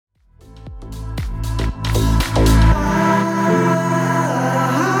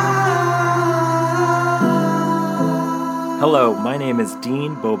Hello, my name is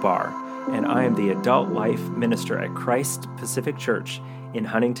Dean Bobar, and I am the Adult Life Minister at Christ Pacific Church in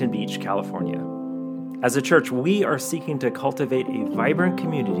Huntington Beach, California. As a church, we are seeking to cultivate a vibrant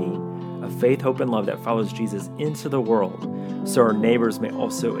community of faith, hope, and love that follows Jesus into the world so our neighbors may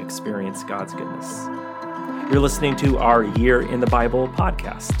also experience God's goodness. You're listening to our Year in the Bible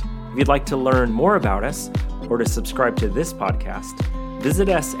podcast. If you'd like to learn more about us or to subscribe to this podcast, visit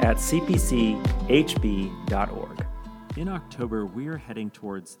us at cpchb.org. In October, we're heading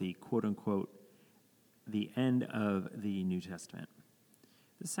towards the quote-unquote the end of the New Testament.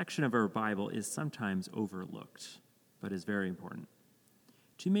 This section of our Bible is sometimes overlooked, but is very important.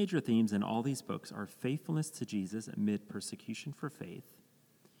 Two major themes in all these books are faithfulness to Jesus amid persecution for faith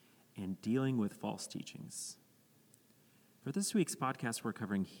and dealing with false teachings. For this week's podcast, we're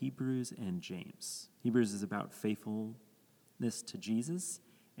covering Hebrews and James. Hebrews is about faithfulness to Jesus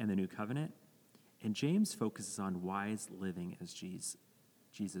and the New Covenant, and James focuses on wise living as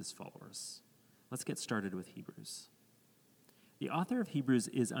Jesus' followers. Let's get started with Hebrews. The author of Hebrews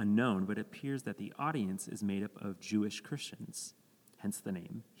is unknown, but it appears that the audience is made up of Jewish Christians, hence the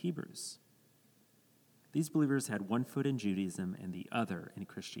name Hebrews. These believers had one foot in Judaism and the other in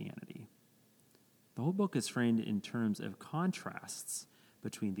Christianity. The whole book is framed in terms of contrasts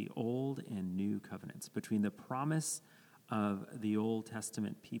between the Old and New Covenants, between the promise of the Old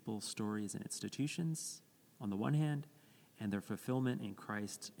Testament people, stories, and institutions on the one hand, and their fulfillment in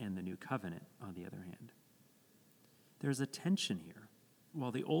Christ and the New Covenant on the other hand. There's a tension here.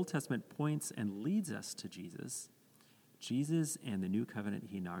 While the Old Testament points and leads us to Jesus, Jesus and the New Covenant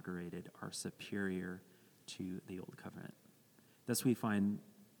he inaugurated are superior to the Old Covenant. Thus we find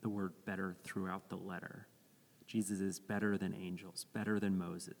the word better throughout the letter. Jesus is better than angels, better than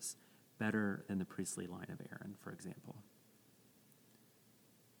Moses, better than the priestly line of Aaron, for example.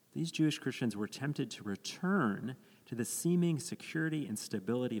 These Jewish Christians were tempted to return to the seeming security and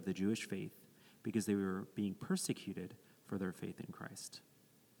stability of the Jewish faith because they were being persecuted for their faith in Christ.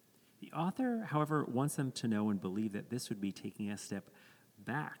 The author, however, wants them to know and believe that this would be taking a step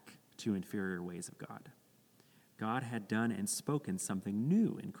back to inferior ways of God. God had done and spoken something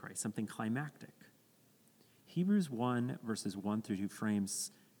new in Christ, something climactic. Hebrews 1, verses 1 through 2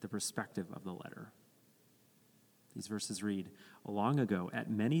 frames the perspective of the letter. These verses read, "Long ago,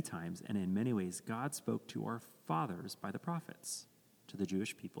 at many times and in many ways, God spoke to our fathers by the prophets, to the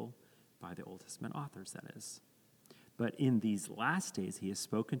Jewish people by the Old Testament authors, that is. But in these last days, he has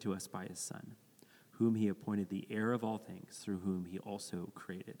spoken to us by his Son, whom he appointed the heir of all things, through whom he also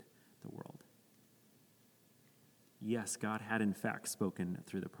created the world." Yes, God had in fact spoken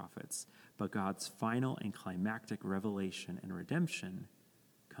through the prophets, but God's final and climactic revelation and redemption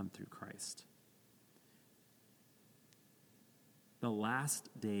come through Christ. The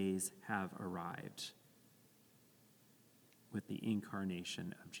last days have arrived with the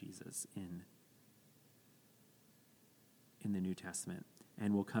incarnation of Jesus in the New Testament,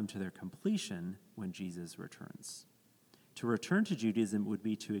 and will come to their completion when Jesus returns. To return to Judaism would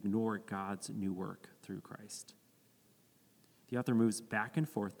be to ignore God's new work through Christ. The author moves back and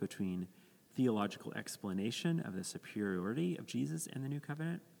forth between theological explanation of the superiority of Jesus and the New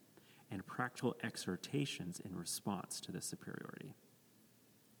Covenant and practical exhortations in response to this superiority.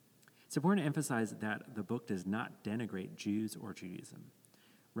 It's important to emphasize that the book does not denigrate Jews or Judaism.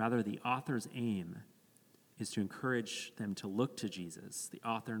 Rather, the author's aim is to encourage them to look to Jesus, the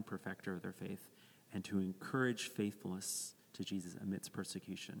author and perfecter of their faith, and to encourage faithfulness to Jesus amidst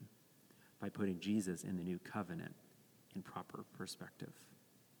persecution by putting Jesus in the New Covenant in proper perspective.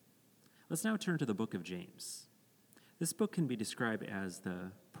 Let's now turn to the book of James. This book can be described as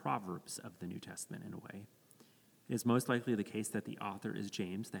the Proverbs of the New Testament in a way. It is most likely the case that the author is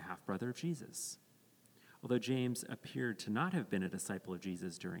James, the half-brother of Jesus. Although James appeared to not have been a disciple of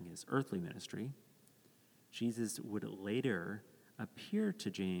Jesus during his earthly ministry, Jesus would later appear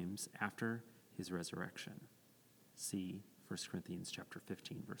to James after his resurrection. See 1 Corinthians chapter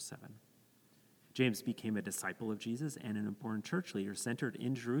 15, verse 7. James became a disciple of Jesus and an important church leader centered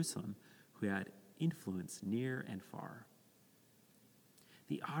in Jerusalem who had influence near and far.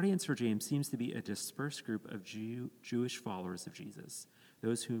 The audience for James seems to be a dispersed group of Jewish followers of Jesus,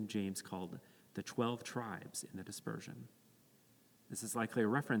 those whom James called the 12 tribes in the dispersion. This is likely a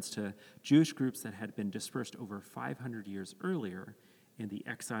reference to Jewish groups that had been dispersed over 500 years earlier in the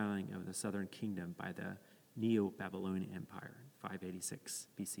exiling of the southern kingdom by the Neo-Babylonian Empire, 586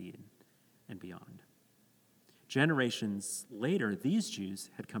 BC and beyond. Generations later, these Jews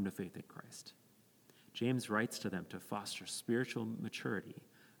had come to faith in Christ. James writes to them to foster spiritual maturity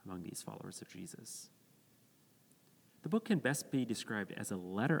among these followers of Jesus. The book can best be described as a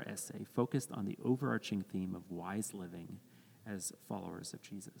letter essay focused on the overarching theme of wise living as followers of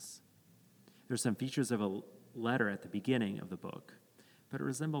Jesus. There are some features of a letter at the beginning of the book, but it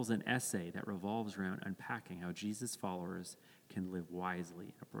resembles an essay that revolves around unpacking how Jesus' followers can live wisely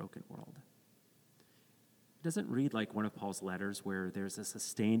in a broken world. It doesn't read like one of Paul's letters where there's a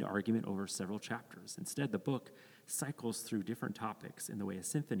sustained argument over several chapters. Instead, the book cycles through different topics in the way a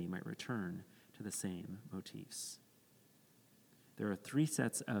symphony might return to the same motifs. There are 3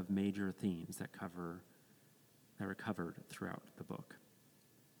 sets of major themes that are covered throughout the book.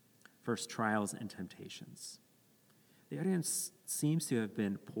 First, trials and temptations. The audience seems to have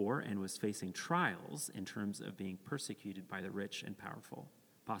been poor and was facing trials in terms of being persecuted by the rich and powerful,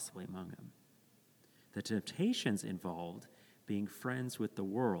 possibly among them. The temptations involved being friends with the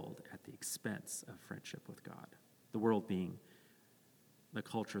world at the expense of friendship with God, the world being the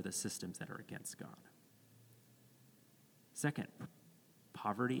culture, the systems that are against God. Second,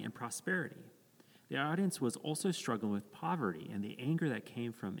 poverty and prosperity. The audience was also struggling with poverty and the anger that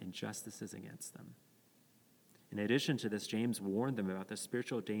came from injustices against them. In addition to this, James warned them about the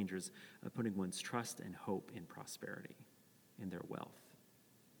spiritual dangers of putting one's trust and hope in prosperity, in their wealth.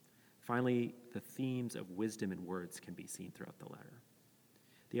 Finally, the themes of wisdom and words can be seen throughout the letter.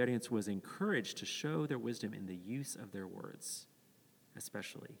 The audience was encouraged to show their wisdom in the use of their words,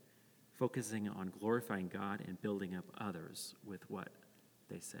 especially focusing on glorifying God and building up others with what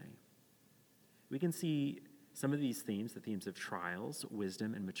they say. We can see some of these themes, the themes of trials,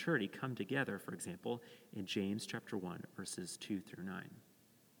 wisdom, and maturity, come together, for example, in James chapter 1, verses 2 through 9.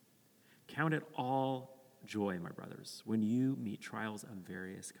 Count it all joy, my brothers, when you meet trials of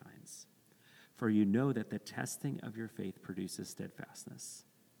various kinds. For you know that the testing of your faith produces steadfastness.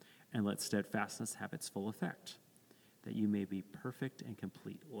 And let steadfastness have its full effect, that you may be perfect and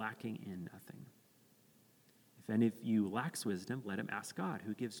complete, lacking in nothing. If any of you lacks wisdom, let him ask God,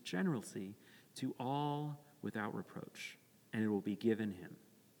 who gives generously to all without reproach, and it will be given him.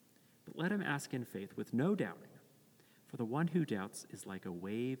 But let him ask in faith with no doubting, for the one who doubts is like a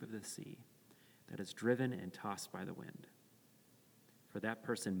wave of the sea that is driven and tossed by the wind. For that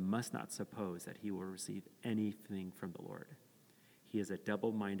person must not suppose that he will receive anything from the Lord. He is a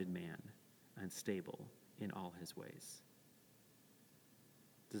double-minded man, unstable in all his ways.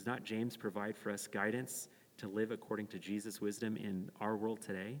 Does not James provide for us guidance to live according to Jesus' wisdom in our world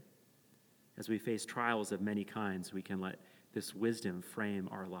today? As we face trials of many kinds, we can let this wisdom frame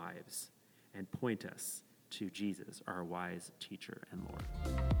our lives and point us to Jesus, our wise teacher and Lord.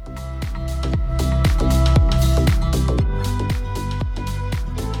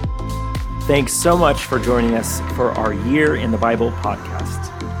 Thanks so much for joining us for our Year in the Bible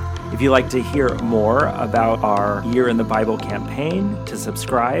podcast. If you'd like to hear more about our Year in the Bible campaign, to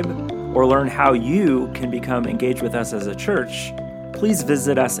subscribe, or learn how you can become engaged with us as a church, please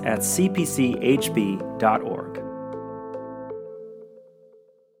visit us at cpchb.org.